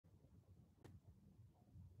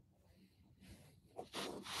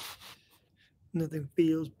Nothing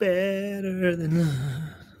feels better than.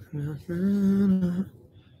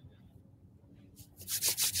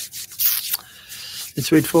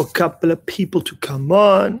 Let's wait for a couple of people to come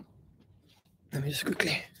on. Let me just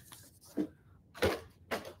quickly.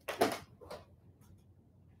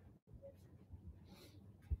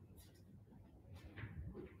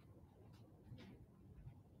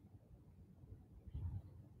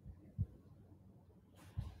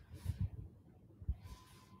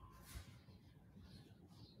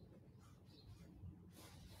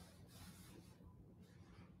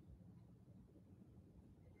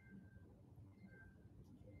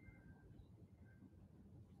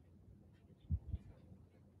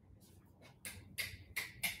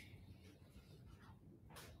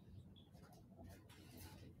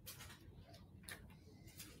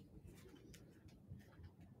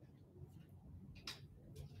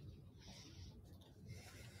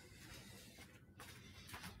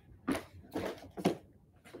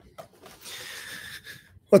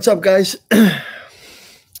 What's up, guys?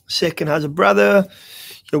 Second has a brother.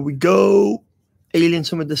 Here we go. Alien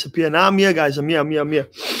summit disappear. Now I'm here, guys. I'm here.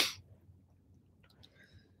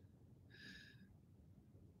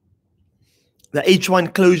 The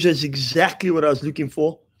H1 closure is exactly what I was looking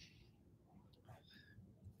for.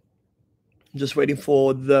 I'm just waiting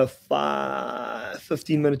for the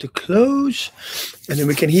 15 minute to close. And then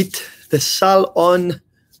we can hit the sell on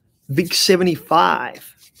VIX 75.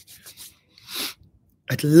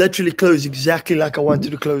 It literally closed exactly like I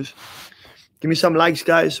wanted to close. Give me some likes,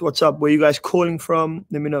 guys. What's up? Where you guys calling from?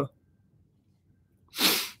 Let me know.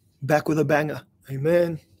 Back with a banger.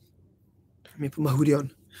 Amen. Let me put my hoodie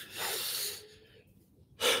on.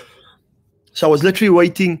 So I was literally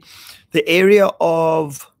waiting the area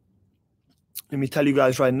of, let me tell you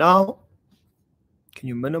guys right now. Can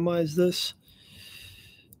you minimize this?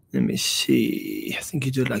 Let me see. I think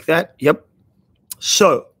you do it like that. Yep.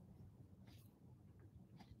 So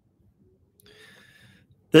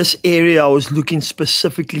this area I was looking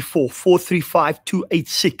specifically for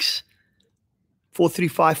 435,286,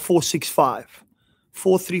 435,465,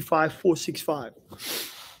 435,465.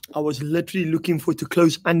 I was literally looking for it to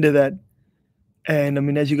close under that. And I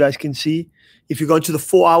mean, as you guys can see, if you go to the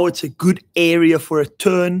 4 hour, it's a good area for a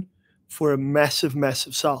turn for a massive,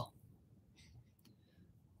 massive sell.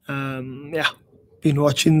 Yeah, been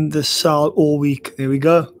watching the sell all week. There we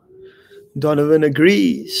go. Donovan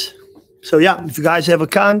agrees. So yeah, if you guys have a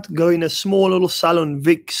account, go in a small little sell on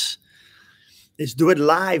VIX. Let's do it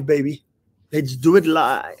live, baby. Let's do it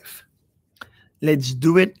live. Let's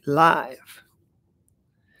do it live.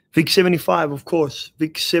 VIX 75, of course.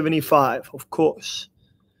 VIX 75, of course.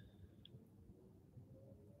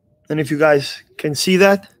 And if you guys can see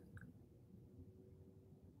that,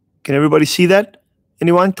 can everybody see that?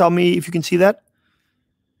 Anyone tell me if you can see that?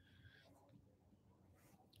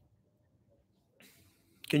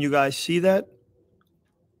 Can you guys see that?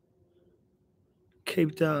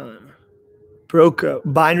 Cape Town. Broker,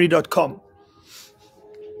 binary.com.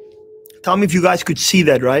 Tell me if you guys could see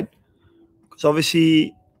that, right? Because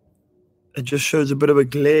obviously it just shows a bit of a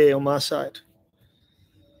glare on my side.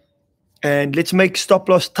 And let's make stop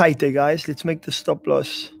loss tighter, guys. Let's make the stop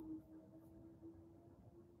loss.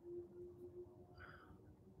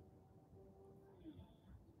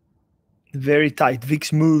 Very tight.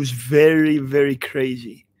 VIX moves very, very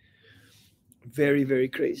crazy. Very, very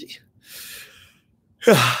crazy.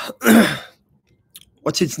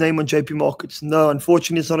 What's its name on JP Markets? No,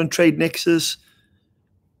 unfortunately, it's not on Trade Nexus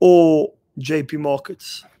or JP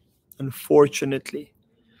Markets. Unfortunately.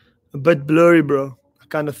 A bit blurry, bro. I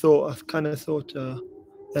kind of thought that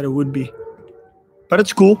it would be. But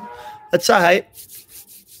it's cool. That's all right.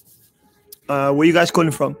 Where you guys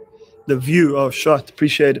calling from? The View. Oh, shot.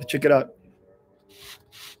 Appreciate it. Check it out.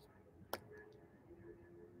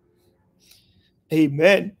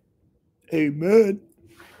 Amen. Amen.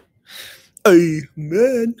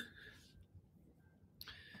 Amen.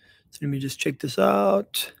 So let me just check this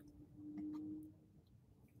out.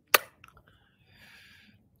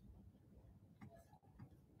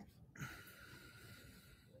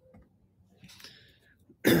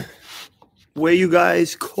 Where you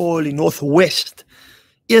guys calling? Northwest.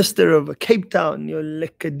 Eerste River, Cape Town. You're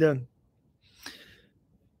lekker ding.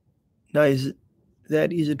 Nice.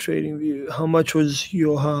 That is a trading view. How much was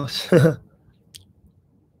your house?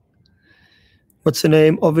 What's the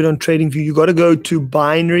name of it on TradingView? You got to go to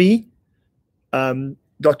binary.com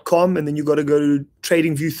and then you got to go to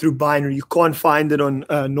TradingView through Binary. You can't find it on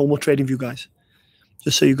normal TradingView, guys.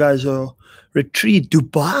 Just so you guys are retreat.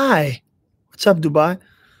 Dubai. What's up, Dubai?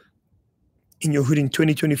 In your hood in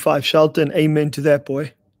 2025. Shelton, amen to that,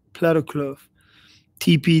 boy. Plato Clove.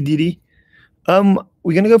 TP Diddy.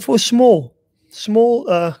 We're gonna go for a small.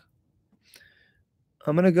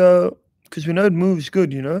 I'm gonna go because we know it moves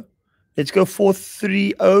good, you know. Let's go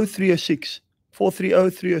 430-306.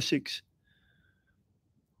 430-306.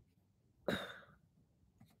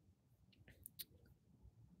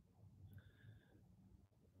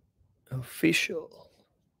 Official.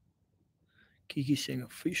 Kiki saying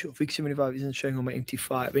official. VIX 75 isn't showing on my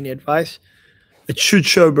MT5. Any advice? It should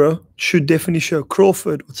show, bro. It should definitely show.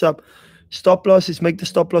 Crawford, what's up? Stop loss is make the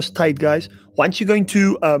stop loss tight, guys. Once you go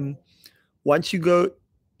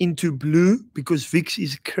into blue, because VIX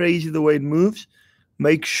is crazy the way it moves,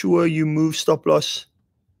 make sure you move stop loss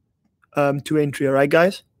to entry, all right,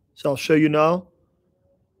 guys? So I'll show you now.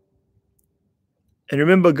 And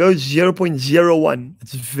remember, go 0.01.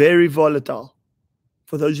 It's very volatile.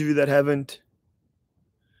 For those of you that haven't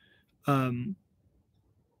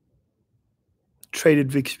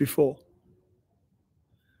traded VIX before.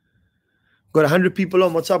 Got 100 people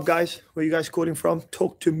on. What's up, guys? Where you guys calling from?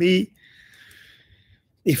 Talk to me.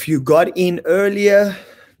 If you got in earlier,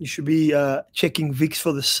 you should be checking VIX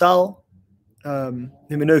for the sell. Let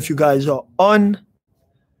me know if you guys are on.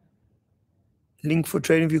 Link for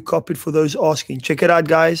TradingView copied for those asking. Check it out,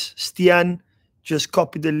 guys. Stian just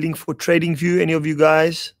copied the link for TradingView. Any of you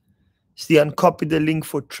guys? Stian copied the link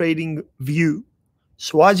for TradingView.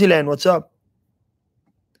 Swaziland, what's up?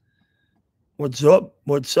 What's up?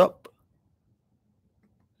 What's up?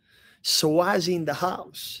 Swazi in the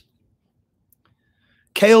house.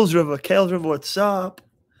 Kales River, what's up?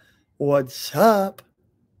 What's up?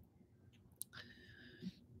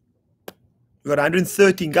 We got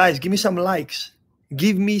 113. Guys, give me some likes.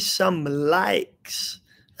 Give me some likes.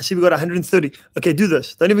 I see we got 130. Okay, do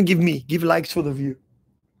this. Don't even give me. Give likes for the view.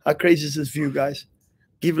 How crazy is this view, guys?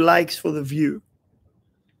 Give likes for the view.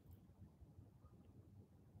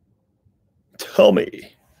 Tell me.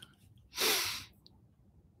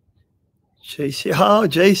 JC, oh,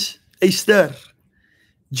 Jace, Easter.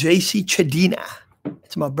 JC Chedina.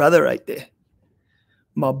 It's my brother right there.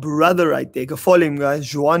 My brother right there. Go follow him,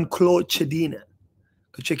 guys. Juan Claude Chedina.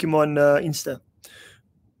 Go check him on Insta.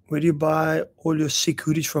 Where do you buy all your sick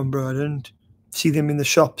hoodies from, bro? I don't see them in the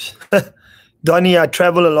shops. Donnie, I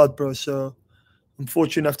travel a lot, bro. So I'm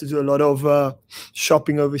fortunate enough to do a lot of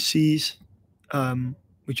shopping overseas,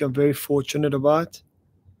 which I'm very fortunate about.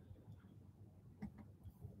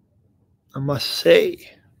 I must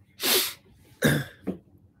say.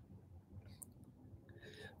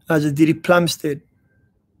 As a Diddy Plumstead.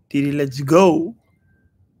 Diddy, let's go.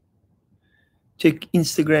 Check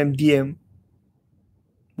Instagram DM.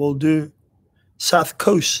 Will do. South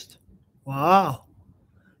Coast. Wow.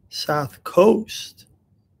 South Coast.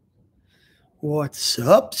 What's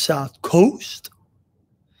up, South Coast?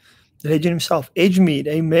 The legend himself. Edgemead.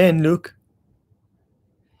 Amen, Luke.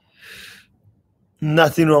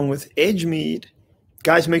 Nothing wrong with Edgemead.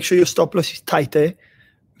 Guys, make sure your stop loss is tight, eh?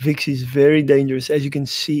 VIX is very dangerous, as you can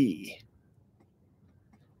see.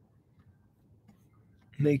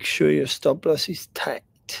 Make sure your stop loss is tight.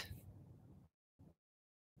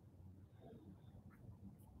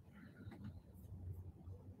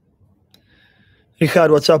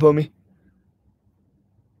 Richard, what's up, homie?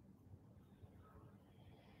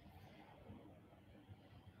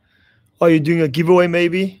 Are you doing a giveaway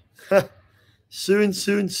maybe? Soon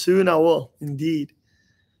I will, indeed.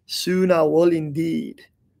 Soon I will, indeed.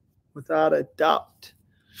 Without a doubt.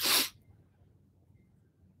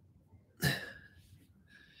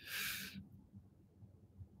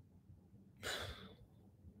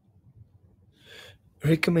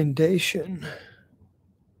 Recommendation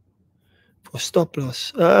for stop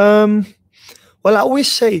loss. Well, I always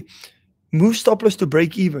say move stop loss to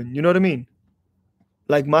break even. You know what I mean?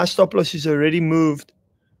 Like my stop loss is already moved,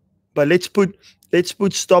 but let's put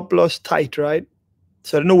stop loss tight, right?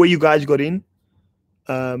 So I don't know where you guys got in,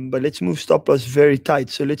 but let's move stop loss very tight.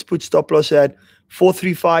 So let's put stop loss at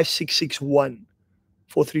 435,661.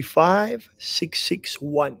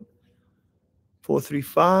 435,661.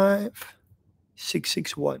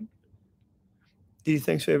 435,661. Diddy,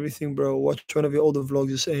 thanks for everything, bro. Watch one of your older vlogs,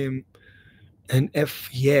 just AM and F,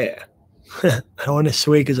 yeah. I don't want to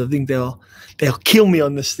swear because I think they'll kill me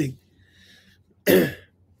on this thing.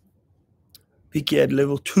 Vicky at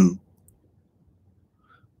level 2.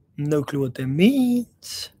 No clue what that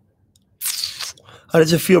means. How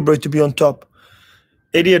does it feel, bro, to be on top?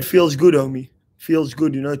 Eddie, it feels good, homie. Feels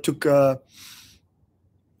good, you know. It took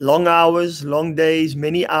long hours, long days,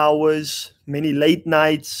 many hours, many late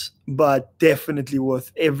nights, but definitely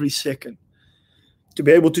worth every second. To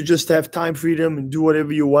be able to just have time freedom and do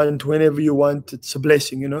whatever you want, whenever you want, it's a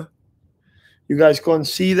blessing, you know. You guys can't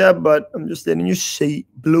see that, but I'm just letting you see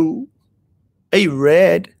blue. Hey,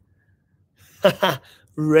 red.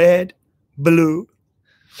 Red, blue.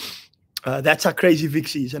 That's how crazy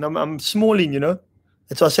VIX is. And I'm smalling, you know.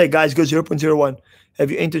 That's why I say, guys, go 0.01.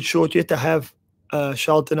 Have you entered short yet? I have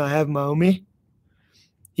Shelton. I have my homie.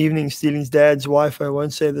 Evening stealing's dad's Wi-Fi.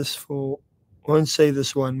 Won't say this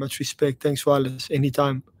one. Much respect. Thanks, Wireless.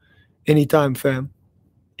 Anytime. Anytime, fam.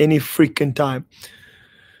 Any freaking time.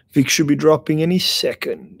 VIX should be dropping any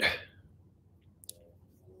second.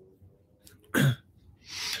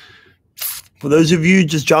 For those of you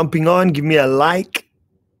just jumping on, give me a like.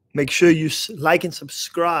 Make sure you like and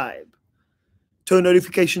subscribe. Turn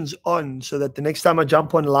notifications on so that the next time I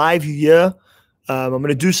jump on live, you hear. I'm going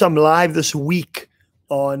to do some live this week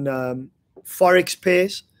on Forex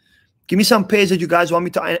pairs. Give me some pairs that you guys want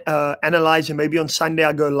me to analyze, and maybe on Sunday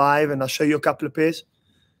I go live and I'll show you a couple of pairs.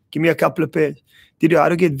 Give me a couple of pairs. Did you how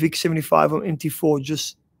to get VIX 75 on MT4?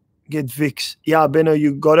 Just get VIX. Yeah, Benno,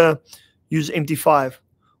 you got to use MT5.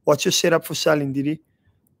 What's your setup for selling, Didi?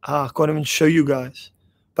 I can't even show you guys.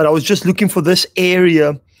 But I was just looking for this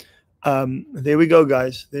area. There we go,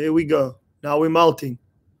 guys. There we go. Now we're melting.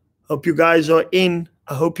 Hope you guys are in.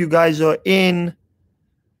 I hope you guys are in.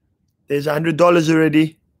 There's $100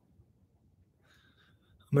 already.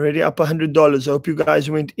 I'm already up $100. I hope you guys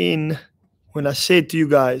went in when I said to you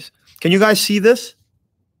guys. Can you guys see this?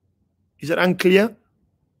 Is it unclear?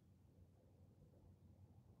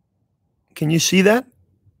 Can you see that?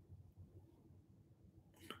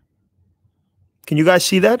 Can you guys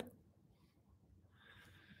see that?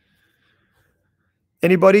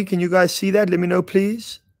 Anybody, can you guys see that? Let me know,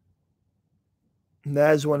 please.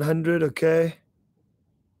 NAS 100, okay.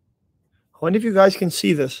 I wonder if you guys can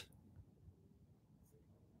see this.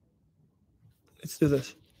 Let's do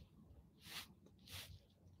this.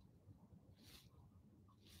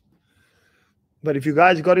 But if you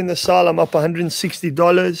guys got in the sale, I'm up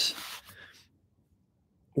 $160.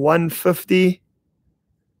 150.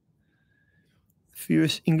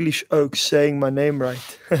 Fewest English Oaks saying my name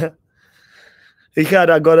right. Richard,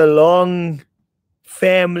 I got a long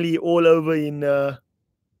family all over in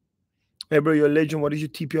hey bro, you're a legend. What is your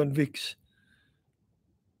TP on VIX?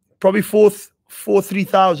 Probably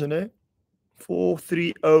 3,000, eh?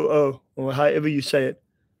 4300, or however you say it.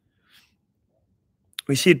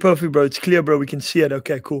 We see it perfect, bro. It's clear, bro. We can see it.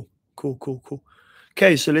 Okay, cool. Cool.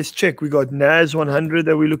 Okay, so let's check. We got NAS 100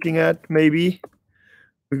 that we're looking at, maybe.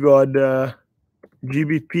 We got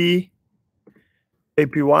GBP,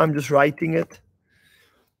 APY. I'm just writing it.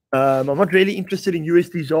 I'm not really interested in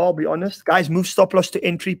USD, I'll be honest. Guys, move stop loss to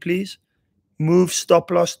entry, please. Move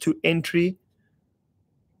stop loss to entry.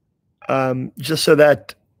 Just so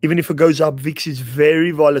that even if it goes up, VIX is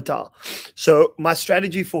very volatile. So my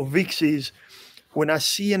strategy for VIX is when I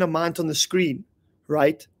see an amount on the screen,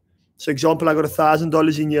 right? So example, I got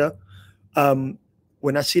 $1,000 in here.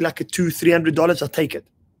 When I see like a $200-300, I'll take it,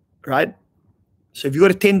 right? So if you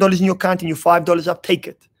got a $10 in your account and you're $5 up, take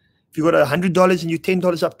it. If you got $100 and you're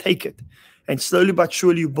 $10 up, take it. And slowly but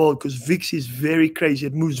surely you build, because VIX is very crazy.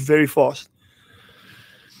 It moves very fast.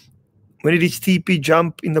 When did its TP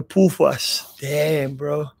jump in the pool for us? Damn,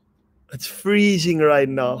 bro. It's freezing right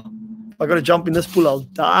now. If I got to jump in this pool, I'll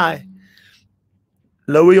die.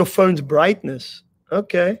 Lower your phone's brightness.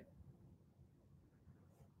 Okay.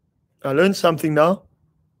 I learned something now.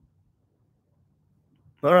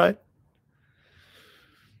 All right.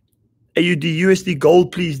 AUD, USD,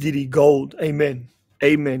 gold, please, Diddy. Gold. Amen.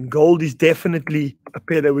 Amen. Gold is definitely a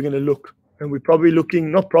pair that we're going to look. And we're probably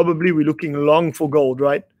looking, not probably, we're looking long for gold,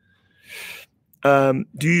 right? Do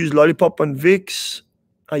you use Lollipop on VIX?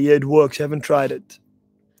 Yeah, it works. I haven't tried it.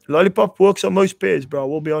 Lollipop works on most pairs, bro.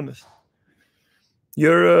 We'll be honest.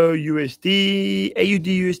 Euro, USD, AUD,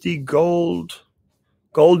 USD, gold.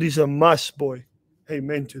 Gold is a must, boy.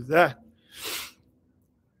 Amen to that.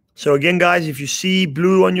 So again, guys, if you see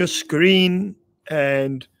blue on your screen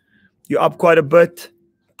and you're up quite a bit,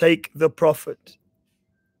 take the profit.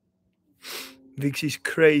 VIX is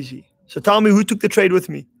crazy. So tell me who took the trade with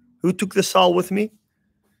me? Who took the sell with me?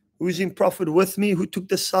 Who's in profit with me? Who took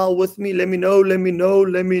the sell with me? Let me know, let me know,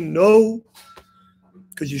 let me know.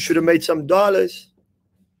 Because you should have made some dollars.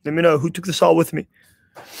 Let me know who took the sell with me.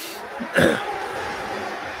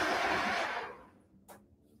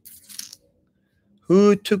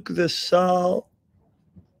 Who took the sell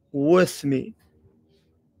with me?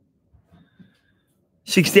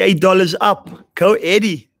 $68 up. Go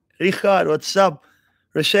Eddie. Richard, what's up?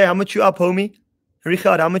 Rashay, how much you up, homie?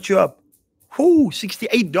 Richard, how much you up? Whoo,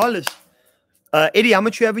 $68. Eddie, how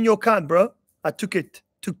much you have in your account, bro? I took it.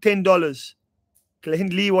 Took $10. Glenn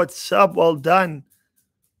Lee, what's up? Well done.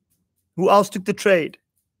 Who else took the trade?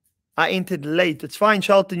 I entered late. It's fine,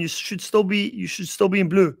 Charlton. You should still be in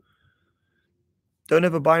blue. Don't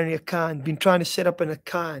have a binary account. Been trying to set up an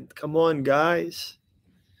account. Come on, guys.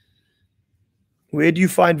 Where do you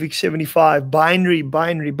find VIX 75? Binary.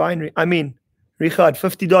 I mean, Richard,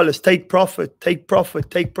 $50. Take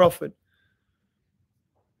profit.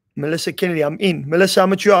 Melissa Kennedy, I'm in. Melissa, how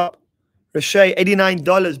much you up? Rashay,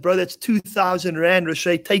 $89. Bro, that's 2,000 Rand.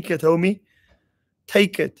 Rashay, take it, homie.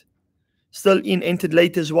 Take it. Still in, entered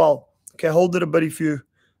late as well. Okay, hold it a bit if you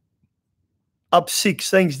up 6.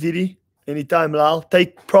 Thanks, Didi. Anytime, Lal.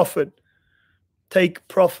 Take profit. Take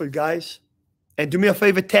profit, guys. And do me a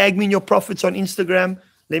favor, tag me in your profits on Instagram.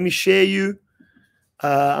 Let me share you.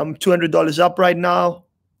 I'm $200 up right now.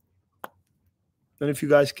 I don't know if you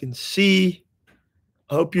guys can see.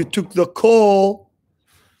 I hope you took the call.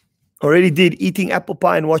 Already did. Eating apple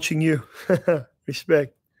pie and watching you.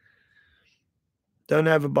 Respect. Don't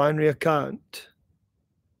have a binary account.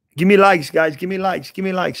 Give me likes, guys. Give me likes.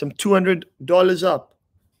 I'm $200 up.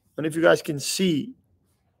 I don't know if you guys can see.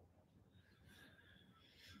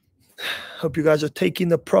 Hope you guys are taking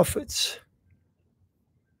the profits.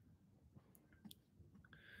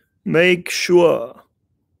 Make sure.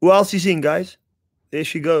 Who else is in, guys? There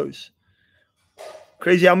she goes.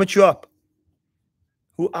 Crazy, how much you up?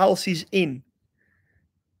 Who else is in?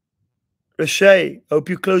 Rashay, hope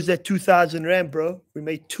you closed that 2,000 Rand, bro. We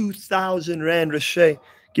made 2,000 Rand, Rashay.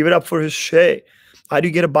 Give it up for Rashay. How do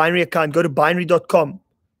you get a binary account? Go to binary.com.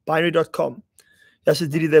 Binary.com. That's the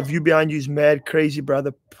Diddy. That view behind you is mad crazy,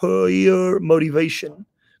 brother. Pure motivation.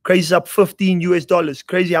 Crazy's up $15 US.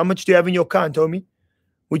 Crazy, how much do you have in your account, homie?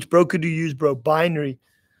 Which broker do you use, bro? Binary.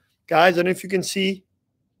 Guys, I don't know if you can see.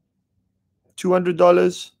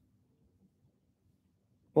 $200.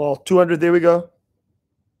 Well, 200, there we go.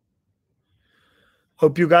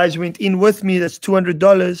 Hope you guys went in with me. That's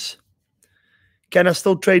 $200. Can I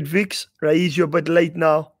still trade VIX? Raiz, you're a bit late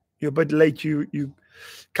now. You're a bit late. You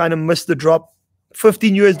kind of missed the drop.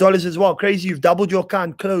 $15 US as well. Crazy, you've doubled your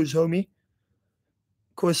account. Close, homie.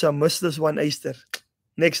 Of course, I missed this one, Easter.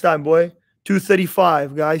 Next time, boy.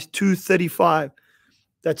 235, guys. 235.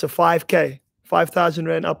 That's a 5K. 5,000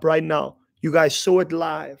 Rand up right now. You guys saw it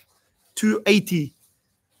live. 280.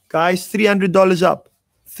 Guys, $300 up.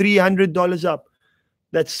 $300 up.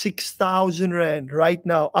 That's 6,000 Rand right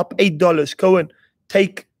now. Up $8. Cohen,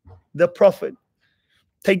 take the profit.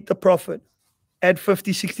 Take the profit. Add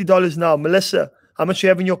 $50, $60 now. Melissa, how much you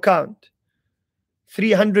have in your account?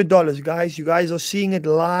 $300, guys. You guys are seeing it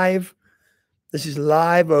live. This is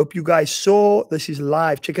live. I hope you guys saw. This is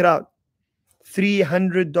live. Check it out.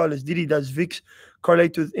 $300. Diddy, does VIX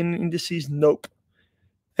correlate with indices? Nope.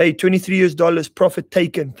 Hey, $23 US profit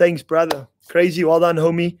taken. Thanks, brother. Crazy. Well done,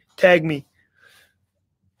 homie. Tag me.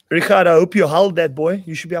 Richard, I hope you held that, boy.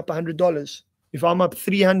 You should be up $100. If I'm up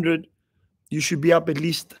 300, you should be up at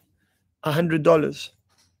least $100.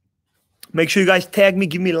 Make sure you guys tag me.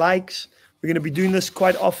 Give me likes. We're going to be doing this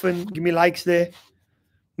quite often. Give me likes there.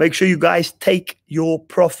 Make sure you guys take your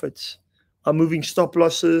profits. I'm moving stop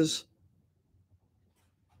losses.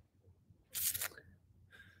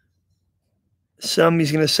 Some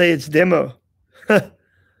is going to say it's demo. I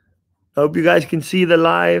hope you guys can see the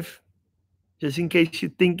live. Just in case you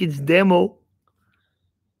think it's demo.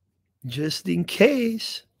 Just in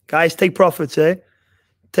case. Guys, take profits, eh?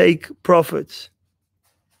 Take profits.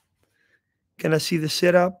 Can I see the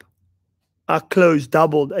setup? I closed,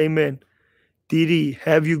 doubled. Amen. DD,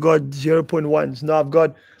 have you got 0.1s? No, I've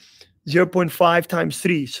got 0.5 times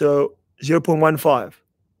 3. So 0.15.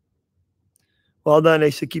 Well done,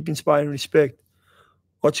 Asa. Keep inspiring. Respect.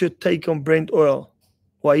 What's your take on Brent oil?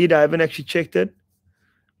 Wahid, I haven't actually checked it.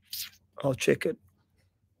 I'll check it.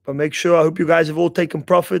 But make sure, I hope you guys have all taken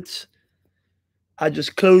profits. I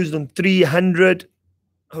just closed on 300.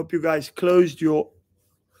 I hope you guys closed your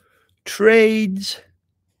trades.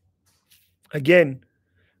 Again,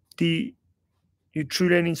 you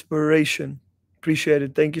truly an inspiration. Appreciate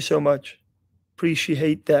it. Thank you so much.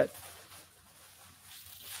 Appreciate that.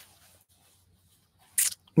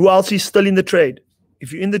 Who else is still in the trade?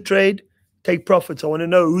 If you're in the trade, take profits. I want to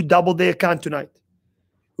know who doubled their account tonight.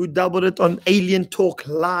 Who doubled it on Alien Talk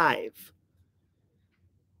Live?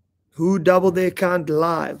 Who doubled their account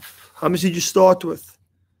live? How much did you start with?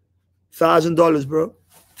 $1,000, bro.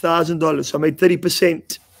 $1,000. So I made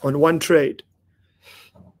 30% on one trade.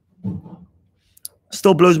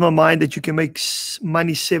 Still blows my mind that you can make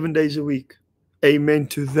money 7 days a week. Amen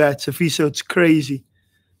to that. Safiso, it's crazy.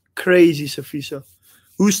 Crazy, Safiso.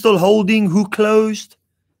 Who's still holding? Who closed?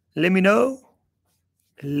 Let me know.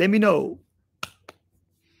 Let me know.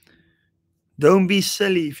 Don't be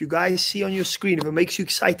silly. If you guys see on your screen, if it makes you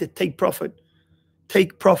excited, take profit.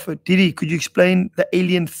 take profit. Didi, could you explain the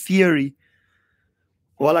alien theory?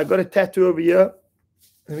 Well, I got a tattoo over here.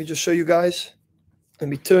 Let me just show you guys. Let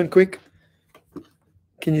me turn quick.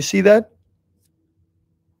 Can you see that?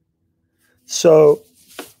 So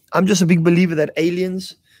I'm just a big believer that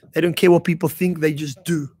aliens, they don't care what people think, they just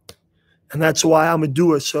do. And that's why I'm a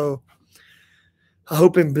doer. So I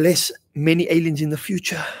hope and bless many aliens in the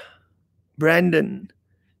future. Brandon.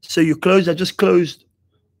 So you closed. I just closed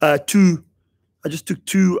two. I just took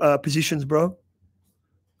two positions, bro.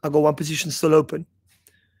 I got one position still open.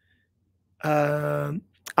 I'm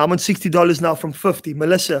on $60 now from 50.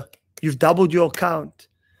 Melissa, you've doubled your account.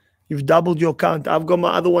 You've doubled your account. I've got my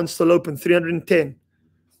other one still open, 310.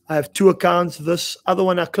 I have two accounts. This other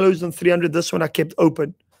one I closed on 300. This one I kept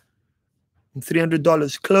open.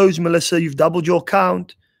 $300. Close, Melissa. You've doubled your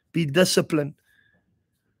account. Be disciplined.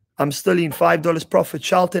 I'm still in $5 profit.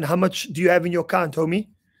 Charlton, how much do you have in your account, homie?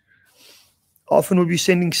 Often we'll be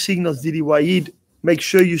sending signals, Didi Waheed. Make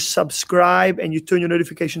sure you subscribe and you turn your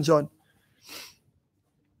notifications on.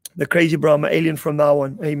 The crazy bro, I'm an alien from now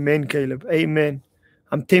on. Amen, Caleb. Amen.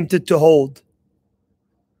 I'm tempted to hold.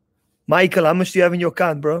 Michael, how much do you have in your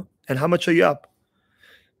account, bro? And how much are you up?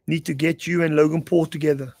 Need to get you and Logan Paul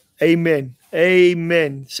together. Amen.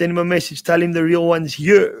 Amen. Send him a message. Tell him the real one's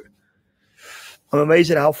here. I'm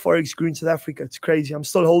amazed at how Forex grew in South Africa. It's crazy. I'm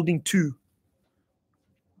still holding two.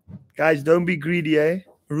 Guys, don't be greedy, eh?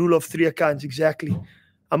 Rule of 3 accounts, exactly.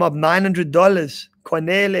 I'm up $900.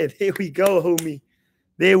 Cornele, there we go, homie.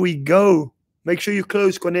 There we go. Make sure you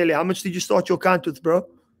close, Cornele. How much did you start your account with, bro?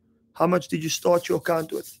 How much did you start your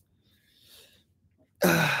account with?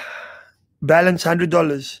 Balance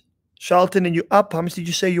 $100. Charlton, and you up? How much did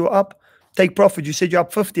you say you were up? Take profit. You said you're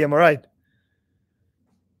up 50. Am I right?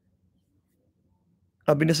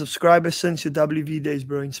 I've been a subscriber since your WV days,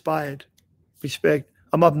 bro. Inspired. Respect.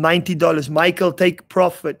 I'm up $90. Michael, take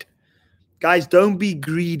profit. Guys, don't be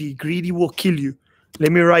greedy. Greedy will kill you.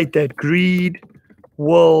 Let me write that. Greed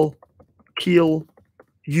will kill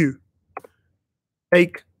you.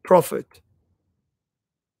 Take profit.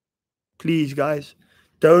 Please, guys.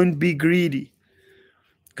 Don't be greedy.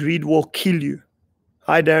 Greed will kill you.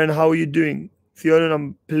 Hi, Darren. How are you doing? Fiona,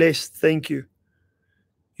 I'm blessed. Thank you.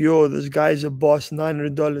 Yo, this guy's a boss.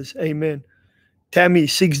 $900. Amen. Tammy,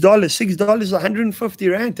 $6. $6 is 150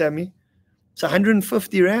 Rand, Tammy. It's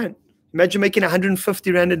 150 Rand. Imagine making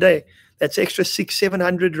 150 Rand a day. That's extra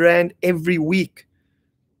 600-700 Rand every week.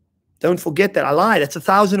 Don't forget that. I lied. That's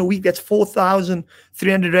 1,000 a week. That's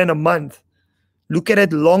 4,300 Rand a month. Look at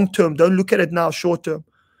it long term. Don't look at it now short term.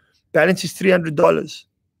 Balance is $300.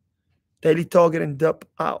 Daily target and dip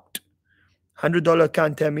out. $100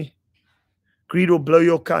 account, Tammy. Greed will blow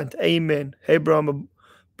your account. Amen. Hey, bro, I'm a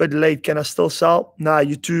bit late. Can I still sell? Nah,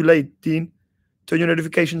 you're too late, Dean. Turn your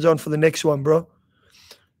notifications on for the next one, bro.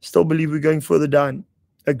 Still believe we're going further down.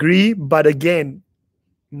 Agree, but again,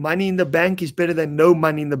 money in the bank is better than no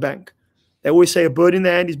money in the bank. They always say a bird in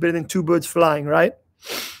the hand is better than 2 birds flying, right?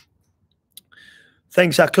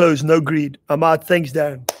 Thanks, I close. No greed. I'm out. Thanks,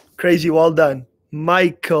 Darren. Crazy, well done.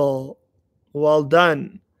 Michael, well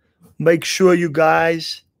done. Make sure you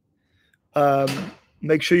guys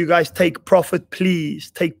take profit,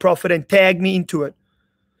 please. Take profit and tag me into it.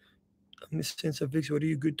 Miss Sense of VIX, what are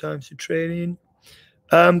your good times to trade in?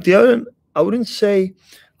 I wouldn't say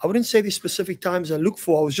the specific times I look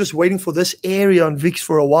for. I was just waiting for this area on VIX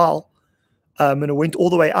for a while. And it went all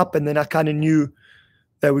the way up, and then I kind of knew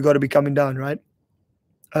that we got to be coming down, right?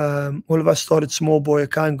 All of us started small, boy. I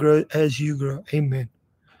can't grow as you grow. Amen.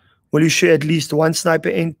 Will you share at least one sniper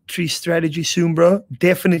entry strategy soon, bro?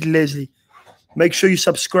 Definitely, Leslie. Make sure you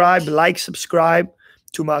subscribe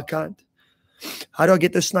to my account. How do I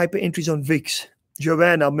get those sniper entries on VIX?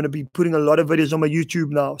 Joanne, I'm going to be putting a lot of videos on my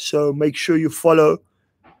YouTube now, so make sure you follow.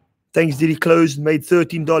 Thanks, Diddy closed, made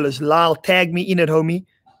 $13. Lyle, tag me in it, homie.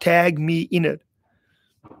 Tag me in it.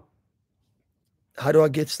 How do I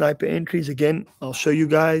get sniper entries? Again, I'll show you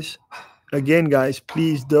guys. Again, guys,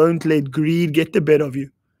 please don't let greed get the better of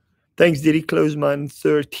you. Thanks, Diddy closed, man.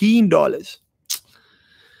 $13.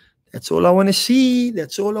 That's all I want to see.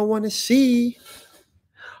 That's all I want to see.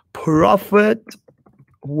 Profit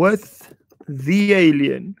with the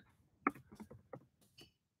alien.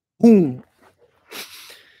 Boom.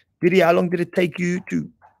 Diddy, how long did it take you to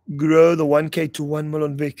grow the 1K to 1 mil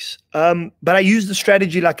on VIX? But I used the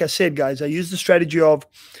strategy, like I said, guys. I used the strategy of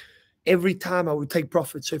every time I would take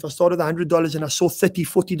profit. So if I started $100 and I saw $30,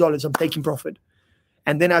 $40, I'm taking profit.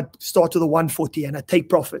 And then I start with the 140 and I take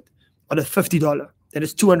profit on a $50. Then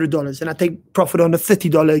it's $200, and I take profit on a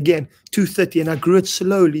 $30 again, $230, and I grew it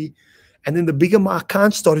slowly. And then the bigger my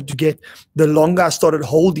account started to get, the longer I started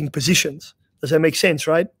holding positions. Does that make sense,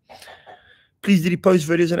 right? Please, did he post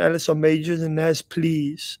videos on Alice on majors and Nas,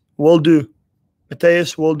 please? Will do.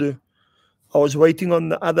 Matthias, will do. I was waiting on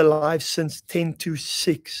the other live since 10 to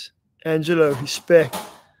 6. Angelo, respect.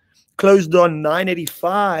 Closed on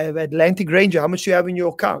 985. Atlantic Ranger, how much do you have in your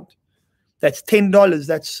account? That's $10.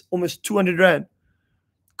 That's almost 200 Rand.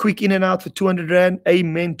 Quick in and out for 200 Rand.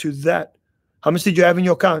 Amen to that. How much did you have in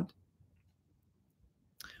your account?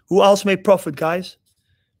 Who else made profit, guys?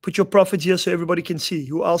 Put your profits here so everybody can see.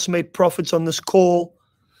 Who else made profits on this call?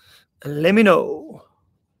 And let me know.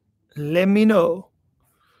 Let me know.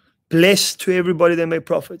 Bless to everybody that made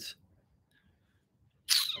profits.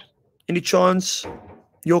 Any chance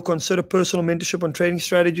you'll consider personal mentorship on trading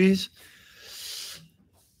strategies?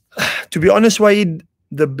 To be honest, Waid,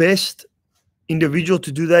 the best individual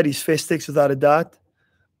to do that is Festex, without a doubt.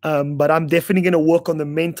 But I'm definitely going to work on the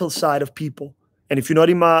mental side of people. And if you're not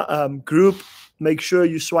in my group, make sure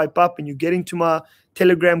you swipe up and you get into my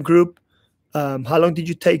Telegram group. How long did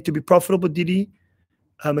you take to be profitable, Didi?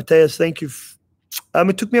 Matthias, thank you.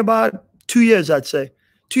 It took me about 2 years, I'd say.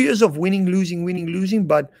 2 years of winning, losing.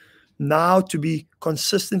 But now to be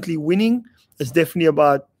consistently winning is definitely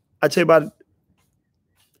about, I'd say about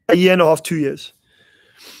a year and a half, 2 years.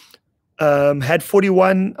 Had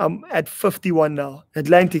 41. I'm at 51 now.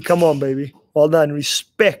 Atlantic, come on, baby. Well done.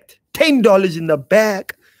 Respect. $10 in the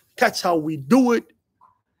bag. That's how we do it.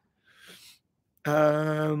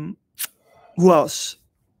 Who else?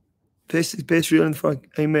 Best real in front.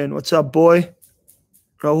 Amen. What's up, boy?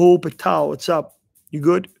 Rahul Patel, what's up? You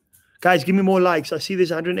good? Guys, give me more likes. I see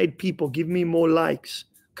there's 108 people. Give me more likes.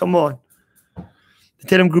 Come on. The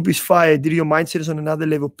Telegram group is fire. Did your mindset is on another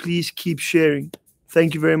level. Please keep sharing.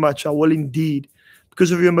 Thank you very much. I will indeed.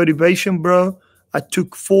 Because of your motivation, bro, I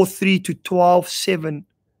took 4-3 to 12-7.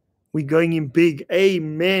 We're going in big.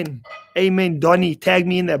 Amen. Amen. Donnie, tag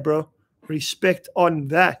me in there, bro. Respect on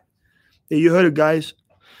that. There you heard it, guys.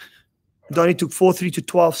 Donnie took 4-3 to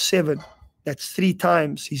 12-7. That's 3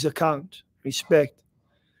 times his account. Respect.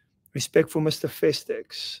 Respect for Mr.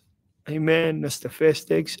 Festex. Amen, Mr.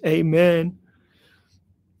 Festex. Amen.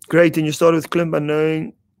 Great. And you started with Clint by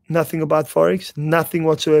knowing nothing about Forex? Nothing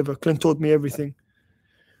whatsoever. Clint taught me everything.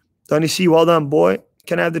 Donnie C, well done, boy.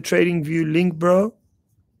 Can I have the Trading View link, bro?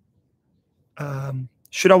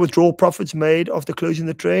 Should I withdraw profits made after closing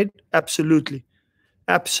the trade? Absolutely.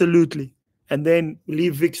 Absolutely. And then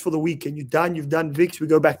leave VIX for the weekend. You've done VIX. We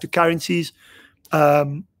go back to currencies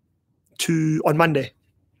on Monday.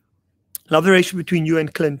 Love the ratio between you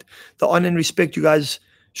and Clint. The honor and respect you guys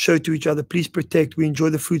show to each other. Please protect. We enjoy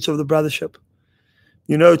the fruits of the brothership.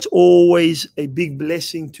 You know, it's always a big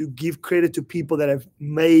blessing to give credit to people that have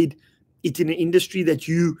made it in an industry that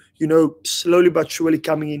you know, slowly but surely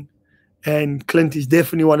coming in. And Clint is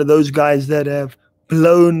definitely one of those guys that have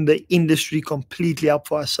blown the industry completely up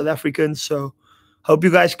for us South Africans. So hope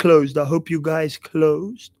you guys closed. I hope you guys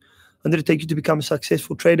closed. I'm going to take you to become a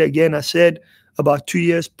successful trader. Again, I said about 2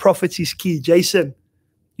 years. Profits is key. Jason,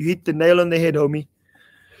 you hit the nail on the head, homie.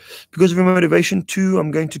 Because of your motivation too,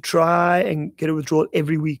 I'm going to try and get a withdrawal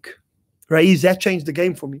every week. Raiz, that changed the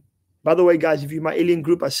game for me. By the way, guys, if you're my alien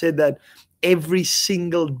group, I said that every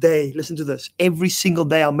single day, listen to this, every single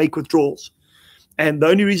day I'll make withdrawals. And the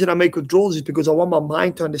only reason I make withdrawals is because I want my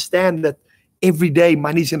mind to understand that every day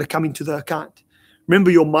money is going to come into the account. Remember,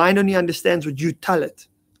 your mind only understands what you tell it.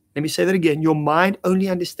 Let me say that again. Your mind only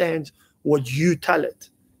understands what you tell it.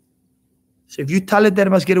 So if you tell it that it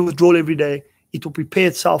must get a withdrawal every day, it will prepare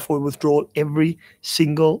itself for a withdrawal every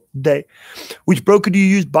single day. Which broker do you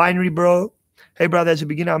use? Binary, bro. Hey, brother, as a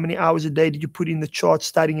beginner, how many hours a day did you put in the chart,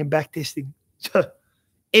 studying and backtesting?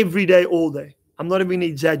 Every day, all day. I'm not even going to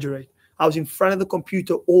exaggerate. I was in front of the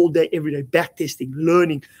computer all day, every day, backtesting,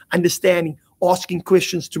 learning, understanding, asking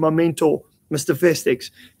questions to my mentor, Mr. Festex,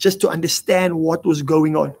 just to understand what was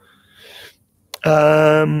going on.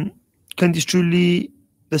 Clint is truly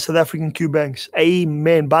the South African Q Banks.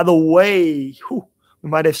 Amen. By the way, we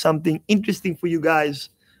might have something interesting for you guys,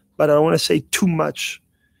 but I don't want to say too much.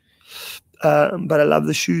 But I love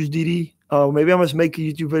the shoes, Didi. Oh, maybe I must make a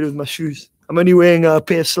YouTube video with my shoes. I'm only wearing a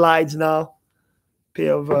pair of slides now.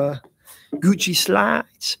 Pair of Gucci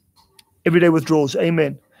slides. Everyday withdrawals.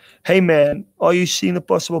 Amen. Hey, man, are you seeing the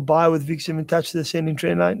possible buy with VIX even touch the ascending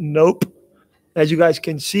trend line? Nope. As you guys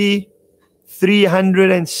can see,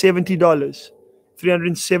 $370.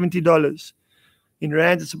 $370. In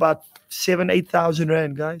Rand, it's about 8,000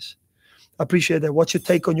 Rand, guys. I appreciate that. What's your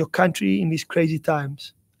take on your country in these crazy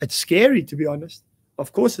times? It's scary, to be honest.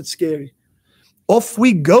 Of course it's scary. Off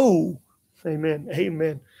we go. Amen.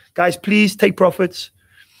 Amen. Guys, please take profits.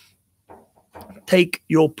 Take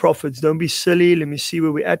your profits. Don't be silly. Let me see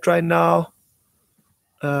where we're at right now.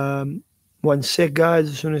 One sec, guys.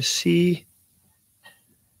 I just want to see.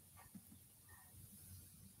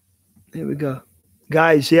 There we go.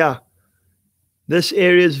 Guys, yeah. This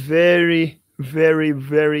area is very, very,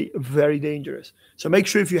 very, very dangerous. So make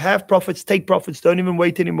sure if you have profits, take profits. Don't even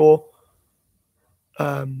wait anymore.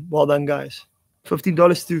 Well done, guys.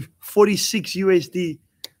 $15 to 46 USD.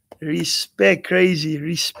 Respect, crazy.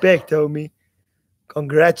 Respect, homie.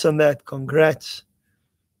 Congrats on that. Congrats.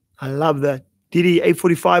 I love that. Diddy,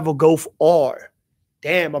 845 or Golf R.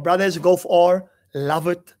 Damn, my brother has a Golf R. Love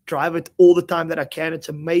it. Drive it all the time that I can. It's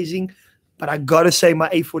amazing. But I got to say my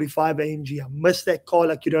 845 AMG. I miss that car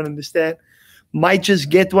like you don't understand. Might just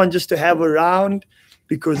get one just to have around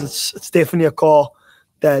because it's definitely a car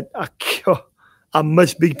that I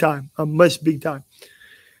miss big time. I miss big time.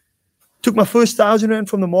 Took my first 1,000 rand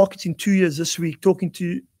from the markets in 2 years this week. Talking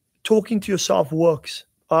to yourself works.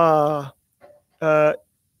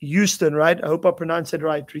 Houston, right? I hope I pronounced it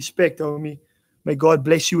right. Respect, homie. May God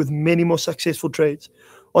bless you with many more successful trades.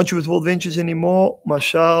 Aren't you with World Ventures anymore?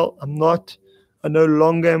 Marshall, I'm not. I no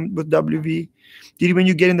longer am with WV. Did when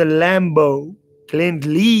you get in the Lambo? Glenn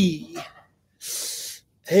Lee.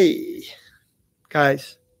 Hey,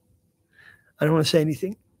 guys. I don't want to say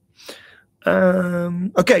anything.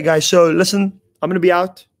 Okay, guys. So listen, I'm going to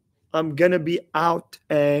be out.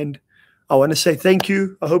 And I want to say thank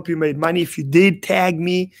you. I hope you made money. If you did, tag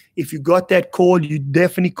me. If you got that call, you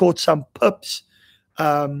definitely caught some pips.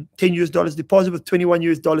 $10 US deposit with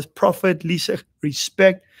 $21 US profit. Lisa,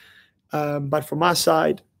 respect. But from my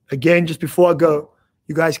side, again, just before I go,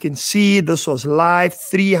 you guys can see this was live,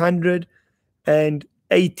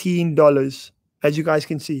 $318, as you guys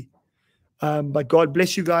can see. But God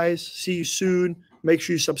bless you guys. See you soon. Make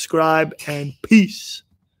sure you subscribe and peace.